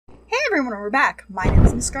everyone, we're back. My name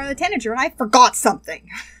is MissScarletTanager, and I forgot something.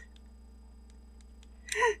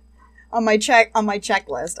 on my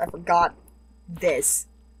checklist, I forgot this.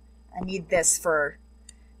 I need this for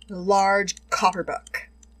the large copper book.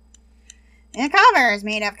 And the cover is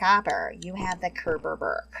made of copper. You have the copper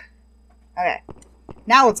book. Okay.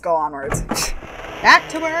 Now let's go onwards. Back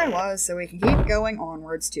to where I was so we can keep going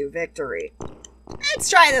onwards to victory. Let's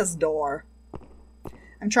try this door.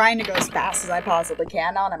 I'm trying to go as fast as I possibly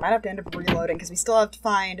can now, and I might have to end up reloading because we still have to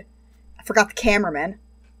find... I forgot the cameraman.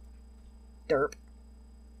 Derp.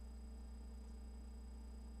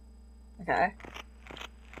 Okay.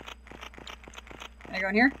 Can I go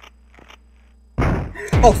in here?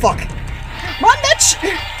 Oh, fuck. Come on, bitch!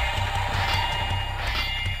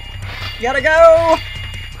 You gotta go!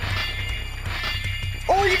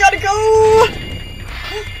 Oh, you gotta go!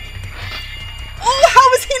 Oh, how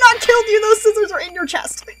has he not killed you? Those scissors are in your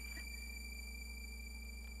chest.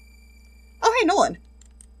 Oh, hey, Nolan.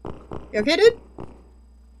 You okay, dude?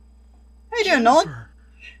 How you doing, Nolan?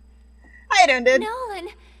 How you doing, dude? Nolan,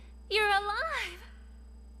 you're alive.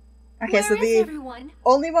 Okay, so the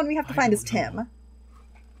only one we have to find is Tim.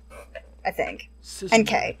 I think. And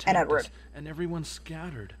Kay, and Edward. And everyone's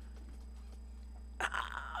scattered.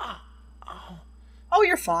 Oh,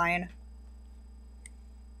 you're fine.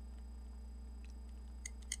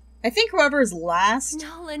 I think whoever's last...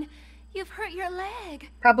 Nolan, you've hurt your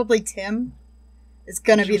leg. Probably Tim is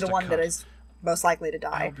gonna be the one that is most likely to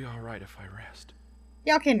die. I'll be alright if I rest.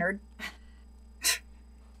 Yeah, okay, nerd.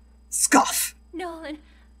 Scuff! Nolan,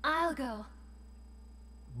 I'll go.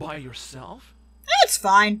 By yourself? It's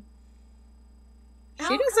fine.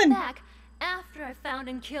 I'll come back after I found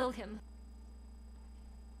and killed him.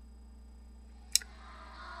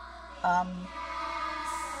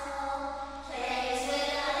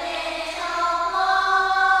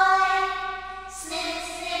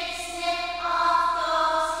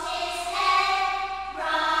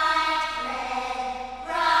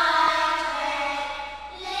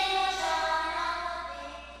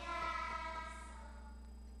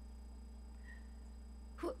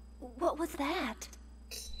 What was that?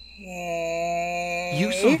 Okay.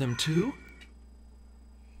 You saw them too?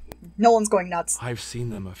 Nolan's going nuts. I've seen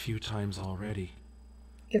them a few times already.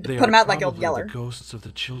 You have to put them out like Old Yeller. The ghosts of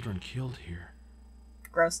the children killed here.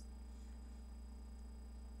 Gross.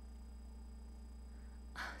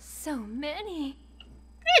 So many.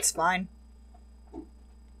 It's fine.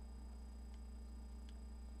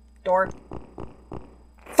 Door.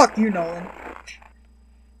 Fuck you, Nolan.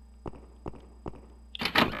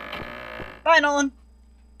 Bye, Nolan.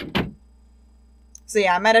 So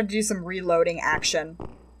yeah, I might have to do some reloading action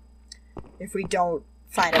if we don't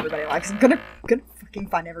find everybody alive. Because I'm gonna fucking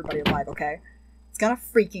find everybody alive, okay? It's gonna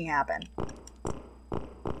freaking happen.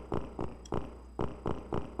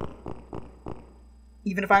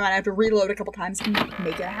 Even if I might have to reload a couple times to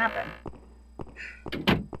make it happen.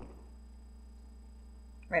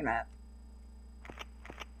 Wait a minute.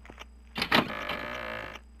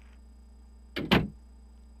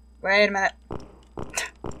 Wait a minute.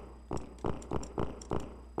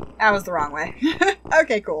 That was the wrong way.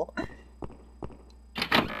 Okay, cool.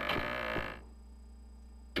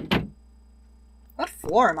 What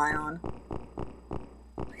floor am I on?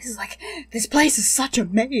 This place is such a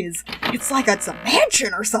maze. It's like it's a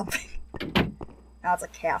mansion or something. Now it's a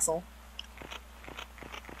castle.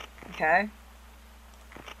 Okay.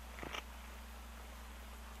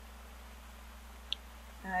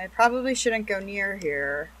 I probably shouldn't go near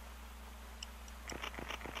here.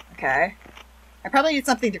 Okay. I probably need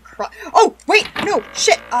something to cross. Oh, wait! No!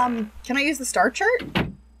 Shit! Can I use the star chart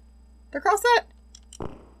to cross that?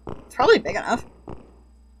 It's probably big enough.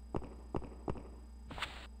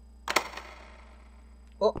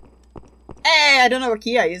 Well, hey! I don't know what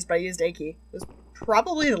key I used, but I used a key. It was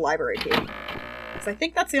probably the library key. Because I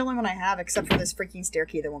think that's the only one I have, except for this freaking stair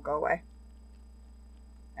key that won't go away.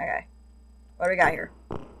 Okay. What do we got here?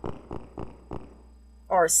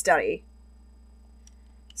 Or study.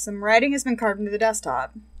 Some writing has been carved into the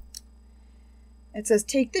desktop. It says,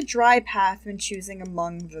 take the dry path when choosing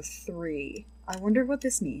among the three. I wonder what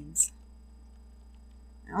this means.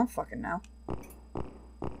 I don't fucking know.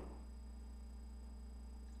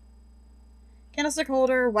 Candlestick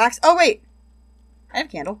holder, wax. Oh, wait! I have a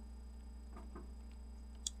candle.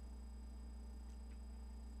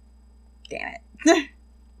 Damn it.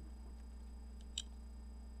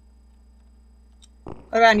 What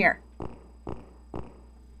about in here?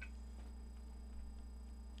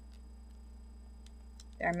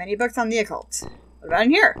 There are many books on the occult. What about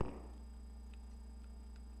in here?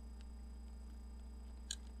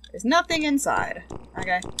 There's nothing inside.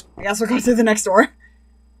 Okay. I guess we'll go through the next door.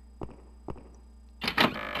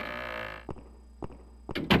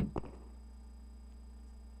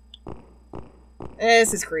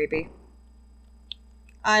 This is creepy.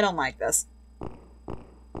 I don't like this.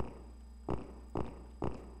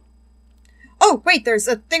 Oh, wait, there's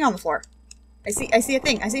a thing on the floor. I see a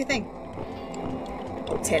thing.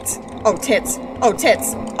 Oh, tits. Oh, tits. Oh,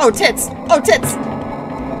 tits. Oh, tits. Oh, tits.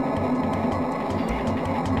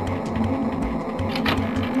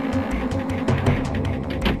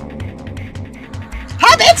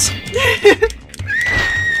 Hi, bitch!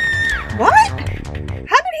 What?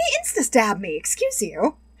 How did he insta-stab me? Excuse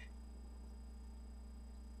you.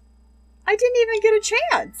 I didn't even get a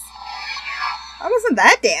chance. I wasn't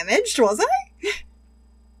that damaged, was I?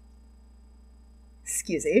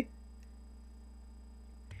 Excuse me.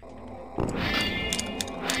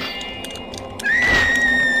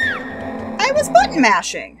 I was button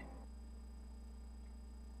mashing.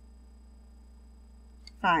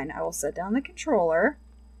 Fine, I will set down the controller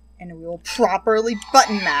and we will properly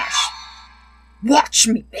button mash. Watch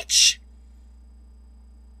me, bitch.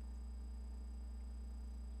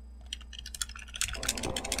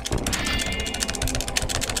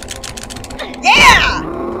 Yeah!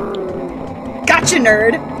 Gotcha,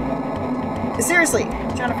 nerd! Seriously,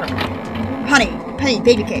 Jennifer. Honey,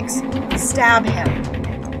 baby cakes. Stab him.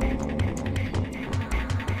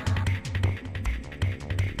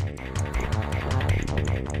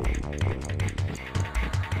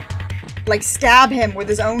 Like, stab him with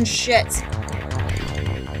his own shit.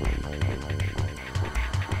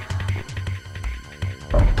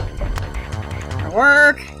 Gonna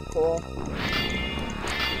work. Cool.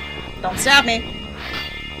 Don't stab me.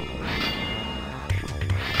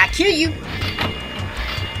 I kill you.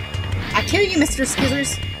 I kill you, Mr.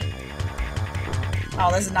 Skizzers. Oh,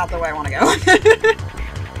 this is not the way I want to go.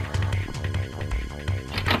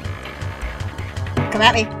 Come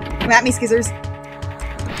at me. Come at me, Skizzers.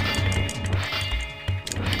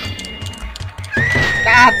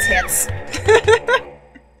 Ah, tits.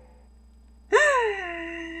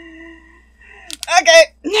 Okay.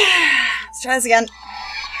 Let's try this again.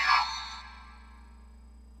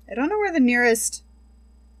 I don't know where the nearest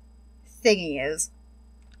thingy is.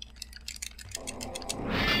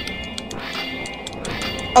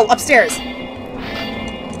 Oh, upstairs.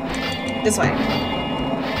 This way.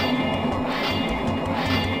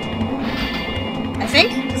 I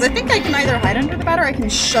think? Because I think I can either hide under the bed or I can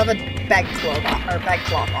shove a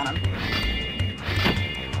bedcloth on him.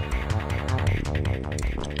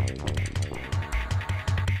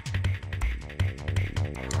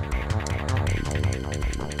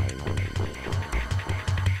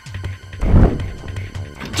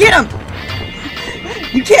 Get him!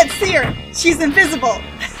 You can't see her! She's invisible!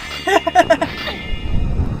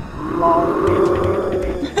 Lol.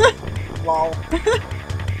 Lol.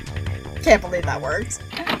 Can't believe that worked.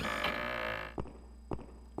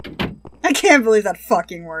 I can't believe that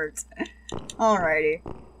fucking worked. Alrighty.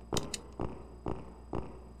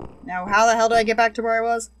 Now, how the hell did I get back to where I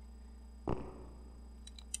was?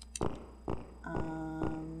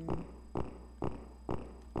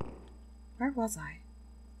 Where was I?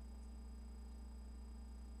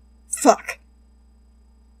 Fuck.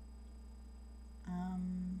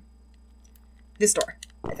 This door,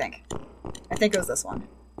 I think. I think it was this one.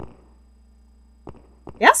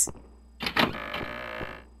 Yes?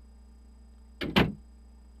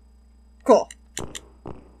 Cool.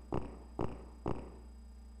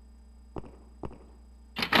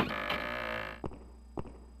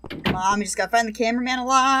 Come on, we just gotta find the cameraman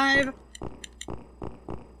alive.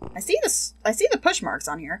 I see the push marks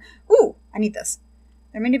on here. Ooh, I need this.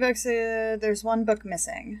 There are many books, there's one book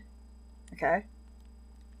missing. Okay.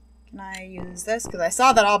 Can I use this? Because I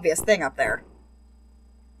saw that obvious thing up there.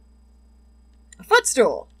 A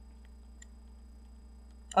footstool!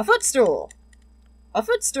 A footstool! A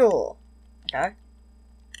footstool! Okay.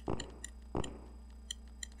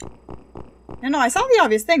 No, I saw the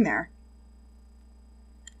obvious thing there.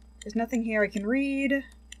 There's nothing here I can read.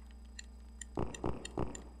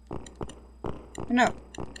 No.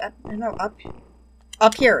 No,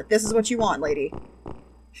 up here. This is what you want, lady.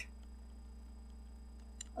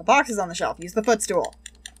 A box is on the shelf. Use the footstool.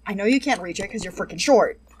 I know you can't reach it because you're freaking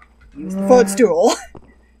short. Use the footstool.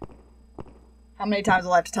 How many times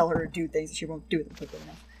will I have to tell her to do things and she won't do them quickly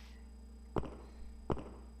enough?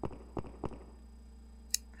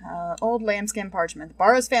 Old lambskin parchment.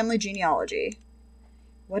 Barrow's family genealogy.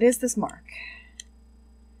 What is this mark?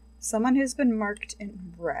 Someone who's been marked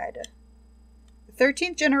in red. The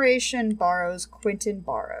 13th generation Barrows, Quentin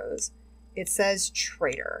Barrows. It says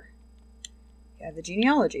traitor. You have the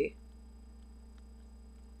genealogy.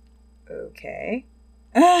 Okay.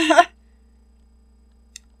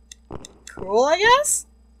 Cool, I guess?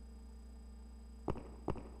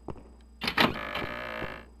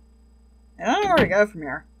 I don't know where to go from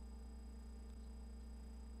here.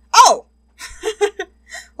 Oh!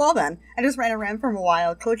 Well then, I just ran around for a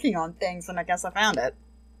while clicking on things and I guess I found it.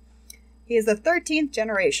 He is the 13th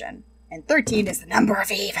generation, and 13 is the number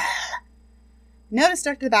of evil. Note is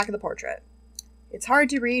stuck to the back of the portrait. It's hard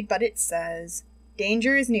to read, but it says,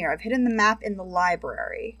 "Danger is near. I've hidden the map in the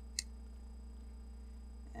library.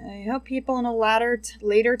 I hope people in a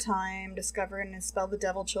later time discover and expel the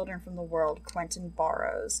devil children from the world. Quentin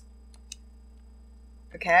Barrows."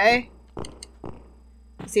 Okay.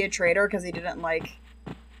 Is he a traitor because he didn't like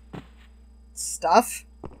stuff?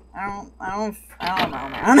 I don't know,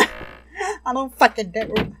 man. I don't fucking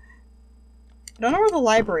know. I don't know where the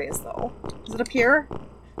library is though. Is it up here?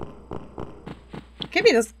 It could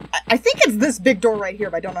be this. I think it's this big door right here,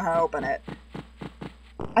 but I don't know how to open it.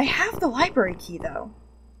 I have the library key though.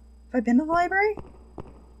 Have I been to the library?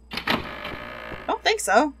 I don't think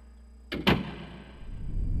so.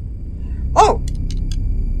 Oh!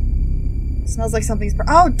 It smells like something's...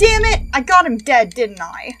 Oh, damn it! I got him dead, didn't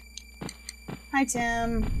I? Hi,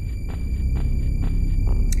 Tim.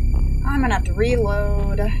 I'm gonna have to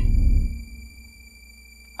reload.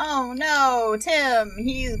 Oh no, Tim!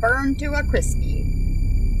 He's burned to a crispy.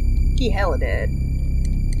 He hella did.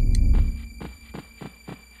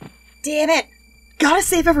 Damn it! Gotta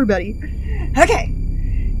save everybody. Okay.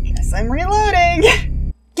 Guess I'm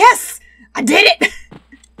reloading. Yes! I did it!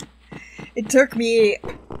 It took me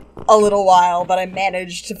a little while, but I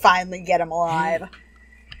managed to finally get him alive.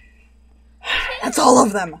 That's all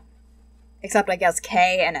of them. Except, I guess,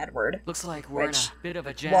 Kay and Edward. Looks like we're in a bit of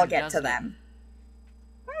a jam, we'll get to them.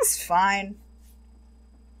 That's fine.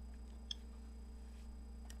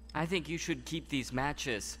 I think you should keep these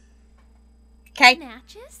matches. Okay.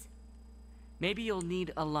 Matches? Maybe you'll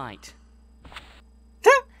need a light.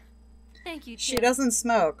 Thank you, Tim. She doesn't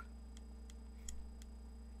smoke.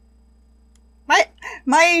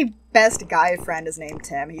 My best guy friend is named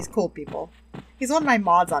Tim. He's cool people. He's one of my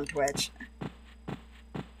mods on Twitch.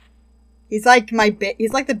 He's like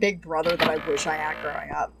he's like the big brother that I wish I had growing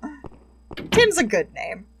up. Tim's a good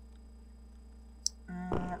name.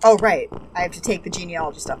 Oh right, I have to take the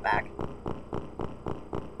genealogy stuff back.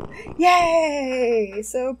 Yay!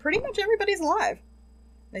 So pretty much everybody's alive.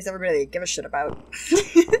 At least everybody they give a shit about.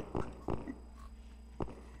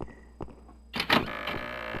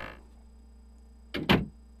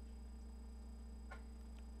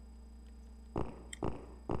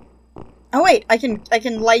 Oh wait, I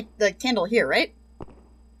can light the candle here, right?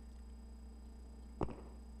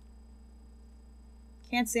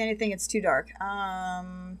 Can't see anything, it's too dark.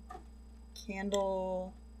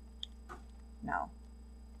 Candle... No.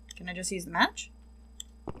 Can I just use the match?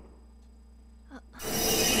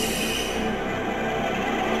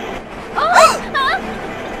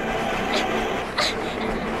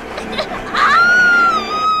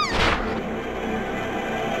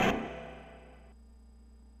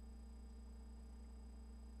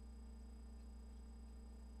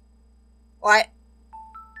 What?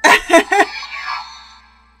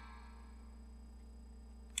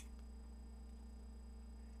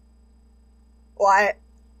 What?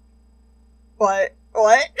 What?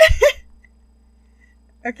 What?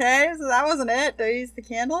 Okay, so that wasn't it. Do I use the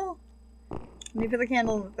candle? Let me put the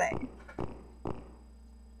candle in the thing.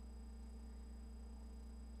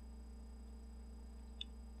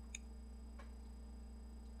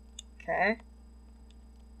 Okay.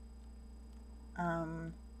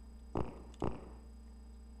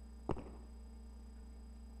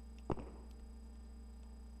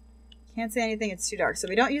 Can't see anything, it's too dark. So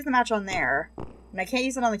we don't use the match on there. And I can't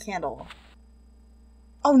use it on the candle.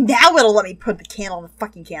 Oh, now it'll let me put the candle in the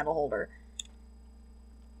fucking candle holder.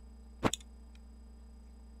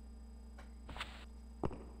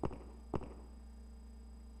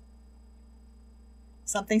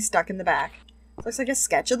 Something stuck in the back. Looks like a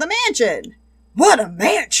sketch of the mansion. What a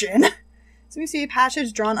mansion! So we see a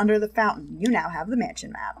passage drawn under the fountain. You now have the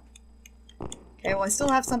mansion map. Okay, well I still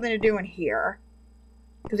have something to do in here.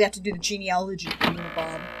 Because we have to do the genealogy thing,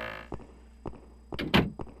 Bob.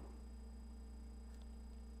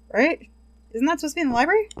 Right? Isn't that supposed to be in the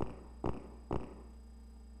library?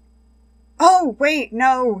 Oh, wait,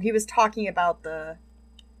 no. He was talking about the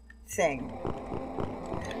thing.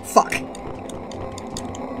 Fuck.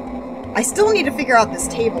 I still need to figure out this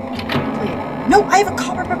table. Wait. No, I have a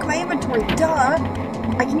copper book in my inventory. Duh.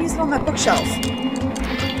 I can use it on that bookshelf.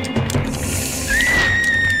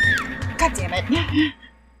 God damn it.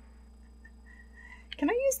 Can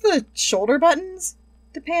I use the shoulder buttons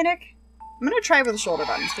to panic? I'm gonna try with the shoulder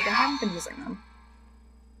buttons because I haven't been using them.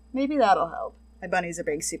 Maybe that'll help. My bunnies are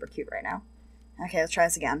being super cute right now. Okay, let's try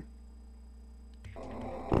this again.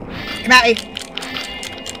 Come Come at me.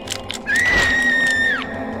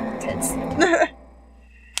 Tits.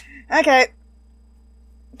 Okay.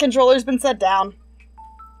 Controller's been set down.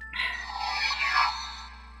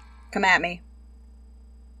 Come at me.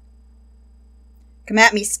 Come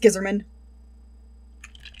at me, Skizerman.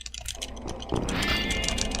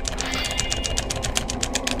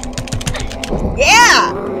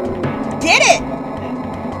 Yeah! Get it!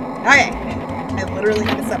 Okay. I literally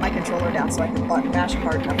need to set my controller down so I can button mash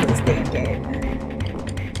hard enough for this damn game.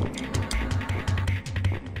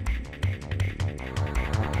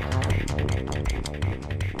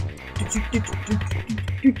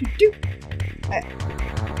 Okay.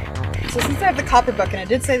 So since I have the copper book, and I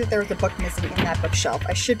did say that there was a book missing in that bookshelf,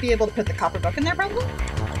 I should be able to put the copper book in there, probably?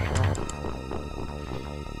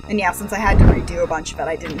 And yeah, since I had to redo a bunch of it,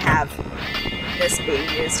 I didn't have this being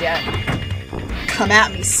used yet. Come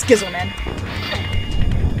at me, Skizerman.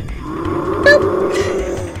 Boop!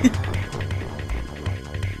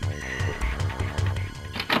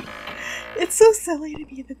 It's so silly to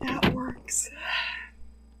me that that works.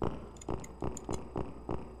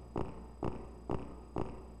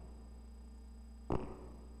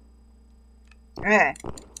 Alright.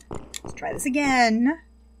 Let's try this again.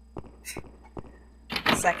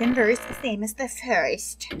 Second verse, the same as the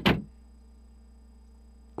first.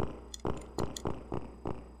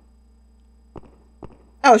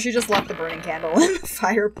 Oh, she just left the burning candle in the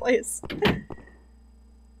fireplace.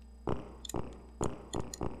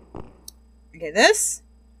 Okay, this?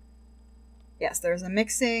 Yes, there's a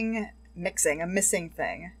missing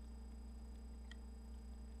thing.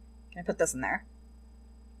 Can I put this in there?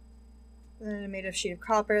 Made of sheet of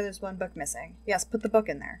copper, there's one book missing. Yes, put the book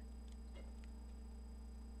in there.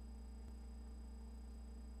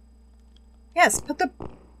 Yes, put the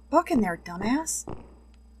book in there, dumbass.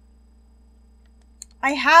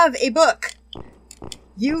 I have a book.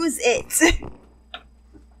 Use it.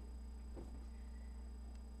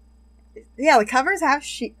 Yeah, the covers are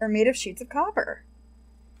made of sheets of copper.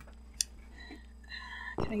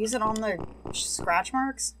 Can I use it on the scratch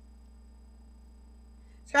marks?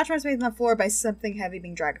 Scratch marks made on the floor by something heavy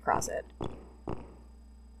being dragged across it.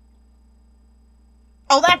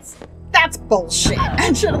 Oh, that's bullshit.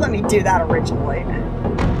 It should have let me do that originally.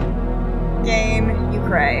 Game, you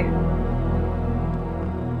cray.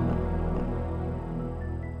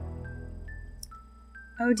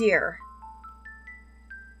 Oh dear.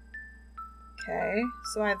 Okay,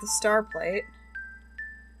 so I have the star plate.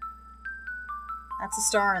 That's a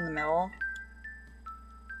star in the middle.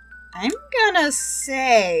 I'm gonna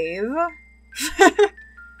save.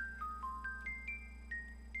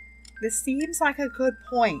 This seems like a good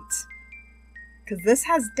point. Because this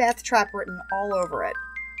has Death Trap written all over it.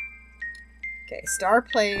 Okay, star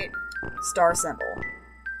plate, star symbol.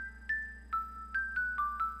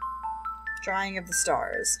 Drawing of the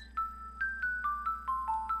stars.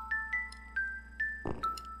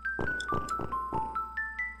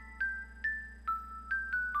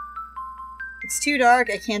 It's too dark,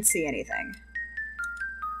 I can't see anything.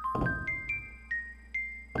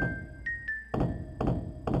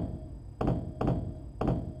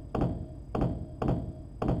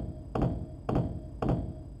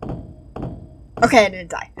 Okay, I didn't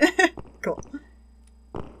die. Cool.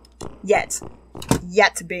 Yet.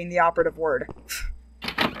 Yet being the operative word.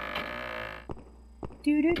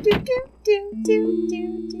 Do do do do do do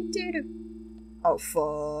do do do. Oh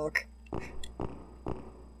fuck.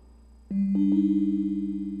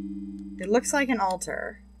 It looks like an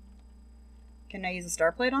altar. Can I use a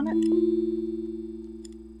star plate on it?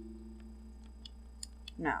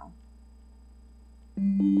 No.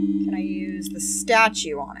 Can I use the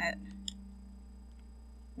statue on it?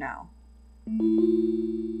 No.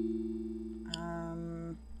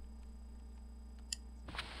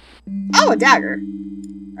 Oh, a dagger.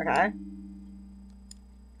 Okay.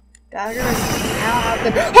 Dagger is now out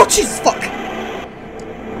there. Oh, Jesus, fuck!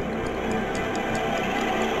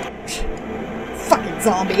 Fucking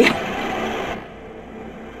zombie.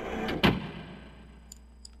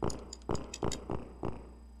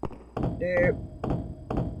 Dude.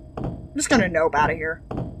 I'm just gonna nope out of here.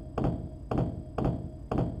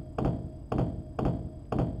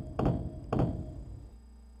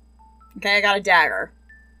 Okay, I got a dagger.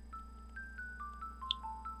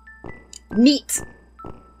 Neat.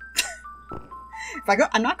 If I go,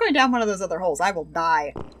 I'm not going down one of those other holes. I will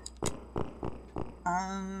die.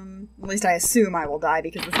 At least I assume I will die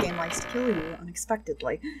because this game likes to kill you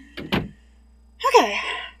unexpectedly. Okay.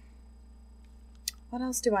 What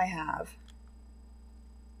else do I have?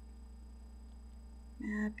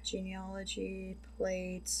 Map, genealogy,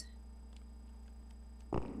 plate.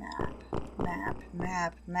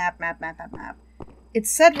 Map. It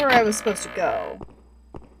said where I was supposed to go.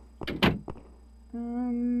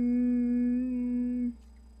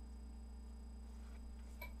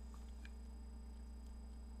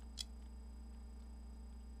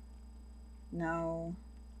 No.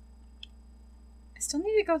 I still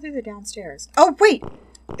need to go through the downstairs. Oh, wait!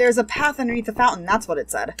 There's a path underneath the fountain. That's what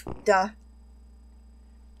it said. Duh.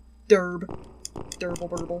 Derb.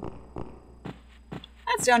 Durble.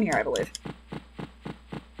 That's down here, I believe.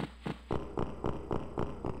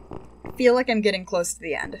 I feel like I'm getting close to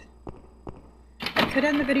the end. I could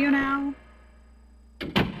end the video now.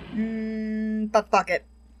 But fuck it.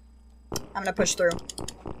 I'm gonna push through.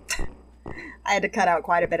 I had to cut out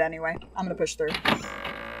quite a bit anyway. I'm gonna push through.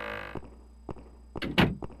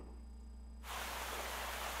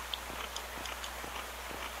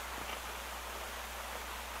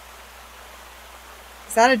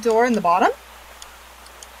 Is that a door in the bottom?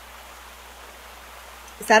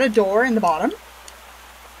 Is that a door in the bottom?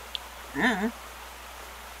 Okay.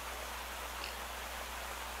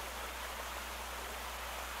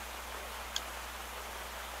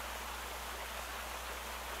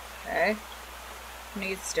 Can I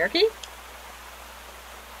use the stair key?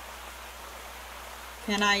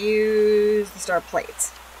 Can I use the star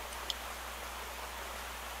plates?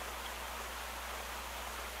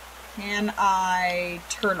 Can I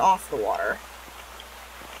turn off the water?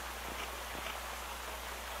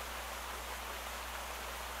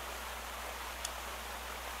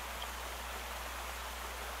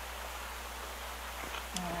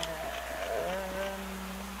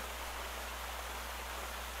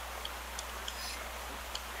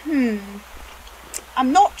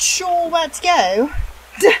 I'm not sure where to go.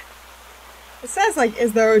 It says, like,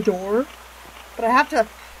 is there a door? But I have to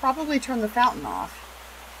probably turn the fountain off.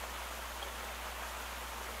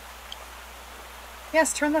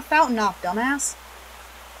 Yes, turn the fountain off, dumbass.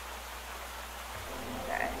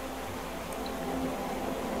 Okay.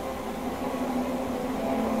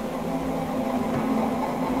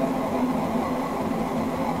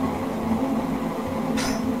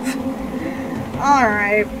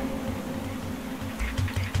 Alright.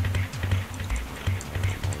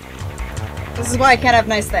 This is why I can't have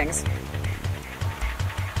nice things.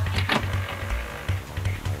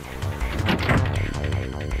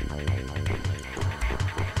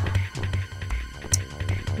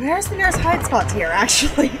 Where's the nearest hide spot here,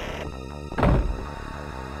 actually?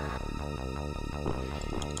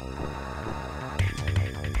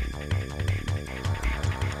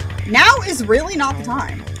 Now is really not the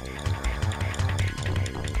time.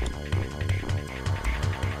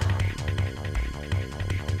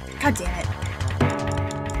 God damn it.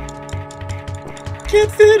 Can't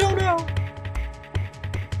fit, oh no!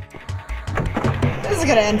 This is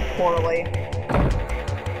gonna end poorly.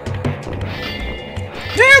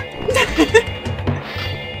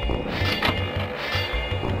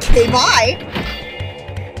 Okay, bye!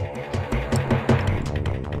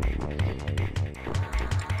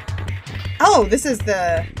 Oh, this is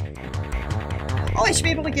the... Oh, I should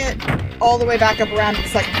be able to get all the way back up around to the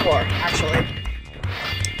second floor, actually.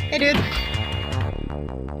 Hey, dude.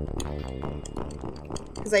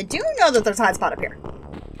 Because I do know that there's a hide spot up here.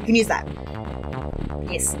 You can use that.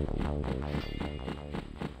 Yes.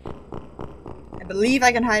 I believe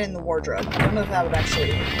I can hide in the wardrobe. I don't know if that would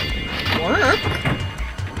actually work,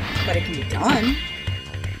 but it can be done.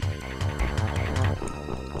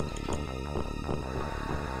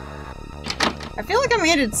 I feel like I'm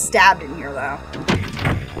gonna get stabbed in here, though.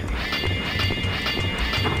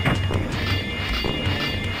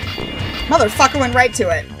 Motherfucker went right to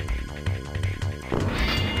it.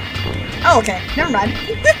 Oh, okay. Never mind.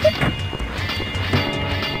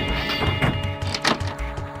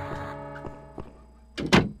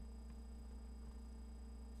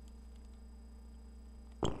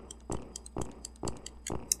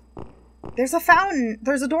 There's a fountain.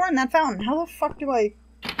 There's a door in that fountain. How the fuck do I...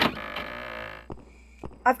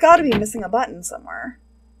 I've got to be missing a button somewhere.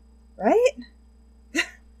 Right? I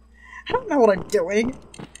don't know what I'm doing.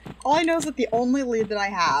 All I know is that the only lead that I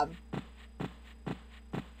have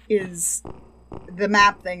is the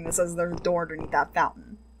map thing that says there's a door underneath that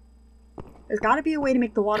fountain. There's got to be a way to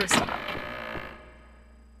make the water stop.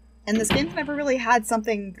 And this game's never really had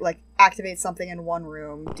something, like, activate something in one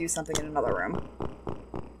room, do something in another room.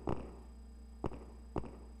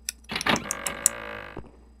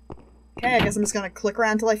 Okay, I guess I'm just gonna click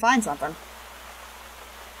around until I find something.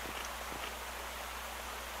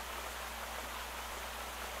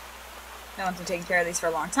 No one's been taking care of these for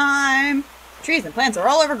a long time. Trees and plants are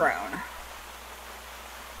all overgrown.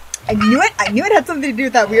 I knew it! I knew it had something to do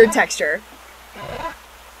with that weird texture.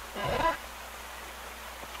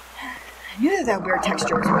 That weird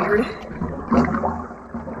texture is weird.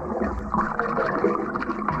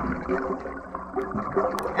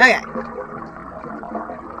 Okay.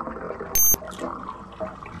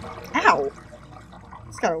 Ow!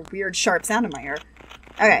 It's got a weird sharp sound in my ear.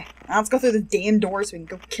 Okay, now let's go through the damn door so we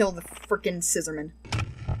can go kill the frickin' scissorman.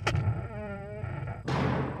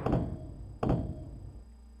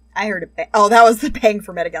 I heard a bang. Oh, that was the bang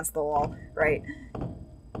from it against the wall. Right.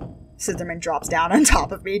 Scissorman drops down on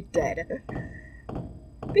top of me, dead.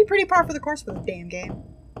 Be pretty par for the course for this damn game.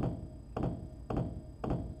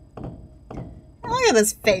 Look at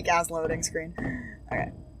this fake-ass loading screen.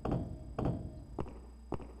 Okay.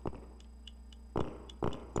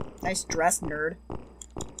 Nice dress, nerd.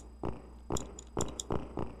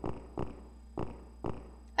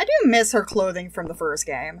 I do miss her clothing from the first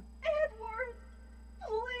game. Edward,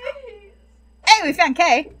 please. Hey, we found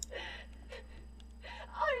Kay.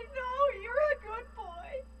 I know you're a good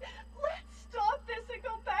boy. Let's stop this and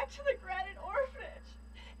go back to the Granite Orphanage.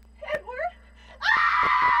 Edward?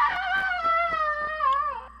 Ah!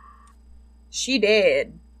 She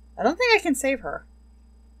did. I don't think I can save her.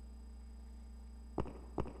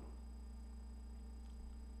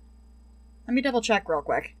 Let me double check real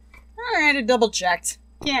quick. Alright, I double checked.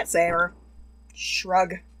 Can't save her.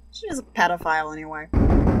 Shrug. She's a pedophile anyway.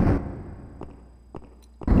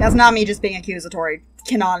 That's not me just being accusatory.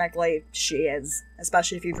 Canonically, she is.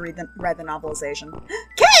 Especially if you've read the novelization.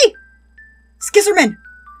 Kay! Scissorman!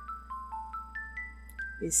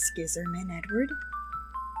 Is Scissorman Edward?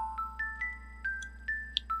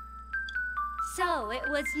 So, it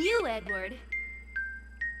was you, Edward.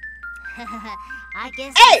 I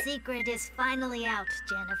guess Hey! the secret is finally out,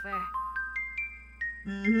 Jennifer.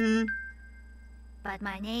 Mm-hmm. But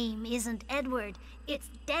my name isn't Edward, it's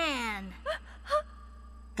Dan.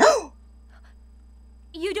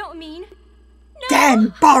 You don't mean... No!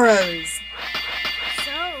 Dan Burrows!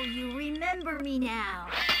 So, you remember me now.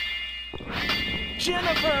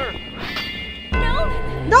 Jennifer!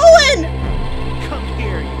 Nolan! Nolan! Come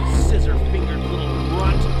here, you scissor-fingered little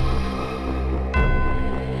runt.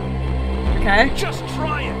 Okay. Just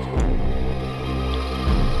try it.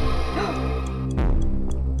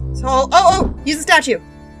 So, oh! Use the statue!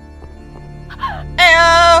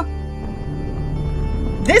 Ayo!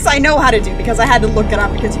 This I know how to do because I had to look it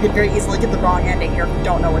up because you could very easily get the wrong ending here if you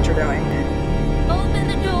don't know what you're doing. Open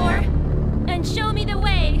the door and show me the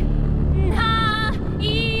way.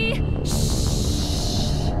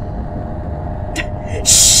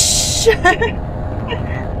 Shh!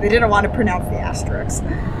 They didn't want to pronounce the asterisks.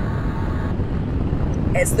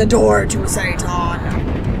 It's the door to Satan.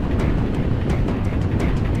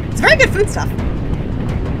 It's very good food stuff.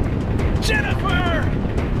 Jennifer!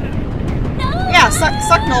 Yeah,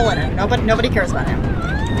 suck Nolan in. Nobody cares about him.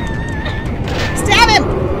 Stab him!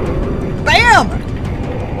 Bam!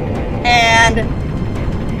 And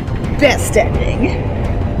best ending.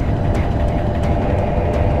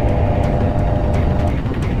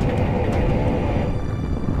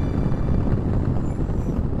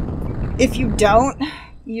 If you don't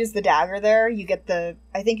use the dagger there, you get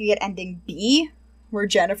I think you get ending B, where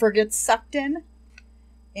Jennifer gets sucked in.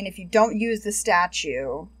 And if you don't use the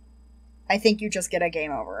statue, I think you just get a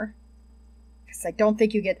game over. Because I don't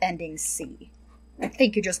think you get ending C. I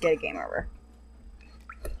think you just get a game over.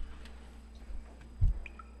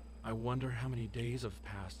 I wonder how many days have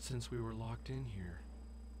passed since we were locked in here.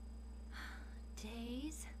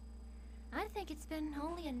 Days? I think it's been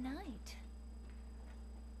only a night.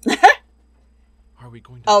 Are we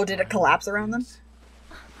going to Oh, did it find collapse around them? this?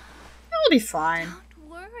 It'll be fine. Don't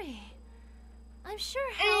worry. I'm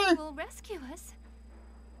sure Helen will rescue us.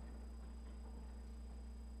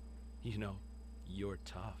 You know, you're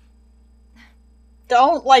tough.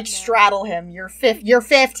 Don't, straddle him. You're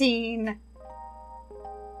 15.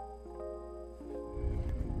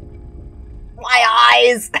 My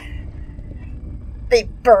eyes! They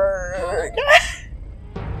burn.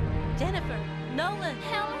 Jennifer, Nolan,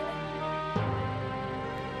 Helen.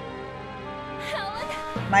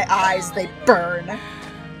 My eyes, they burn.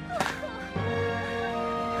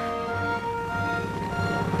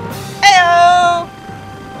 Ayo!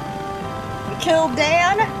 We killed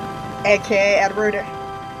Dan, aka Edward,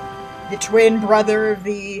 the twin brother of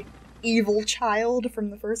the evil child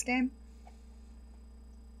from the first game.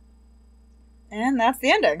 And that's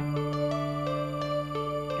the ending.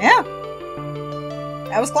 Yeah.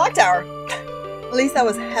 That was Clock Tower. At least that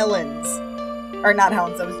was Helen's. Or not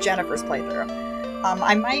Helen's, that was Jennifer's playthrough.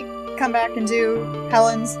 I might come back and do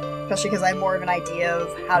Helen's, especially because I have more of an idea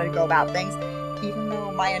of how to go about things, even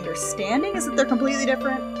though my understanding is that they're completely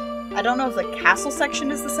different. I don't know if the castle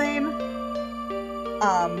section is the same.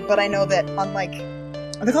 But I know that unlike...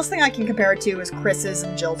 The closest thing I can compare it to is Chris's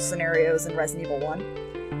and Jill's scenarios in Resident Evil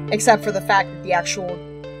 1. Except for the fact that the actual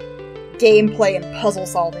gameplay and puzzle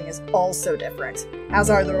solving is also different, as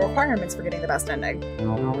are the requirements for getting the best ending.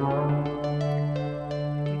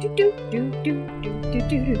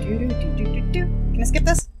 Can I skip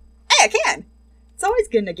this? Hey, I can! It's always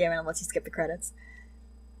good in a game when it lets you skip the credits.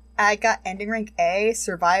 I got ending rank A,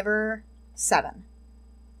 Survivor 7.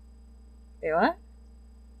 Wait, what?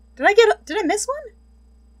 Did I miss one?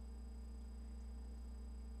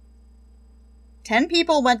 10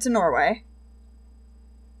 people went to Norway.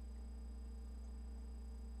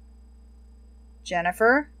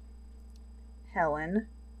 Jennifer, Helen,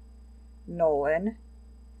 Nolan,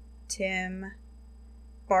 Tim,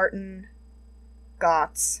 Barton,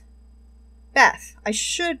 Gotts, Beth.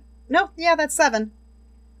 Yeah, that's 7.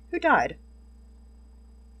 Who died?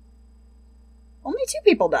 Only 2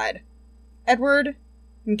 people died. Edward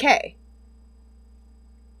and Kay.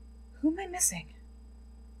 Who am I missing?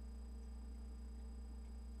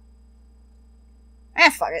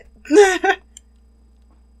 Fuck it.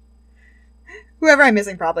 Whoever I'm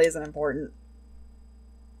missing probably isn't important.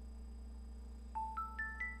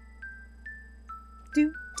 Okay,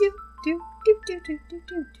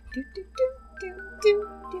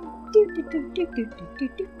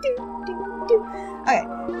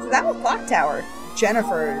 so that was Clock Tower,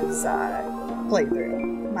 Jennifer's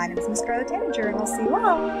playthrough. My name is MissScarletTanager, and I'll see you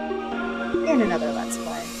all in another Let's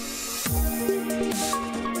Play.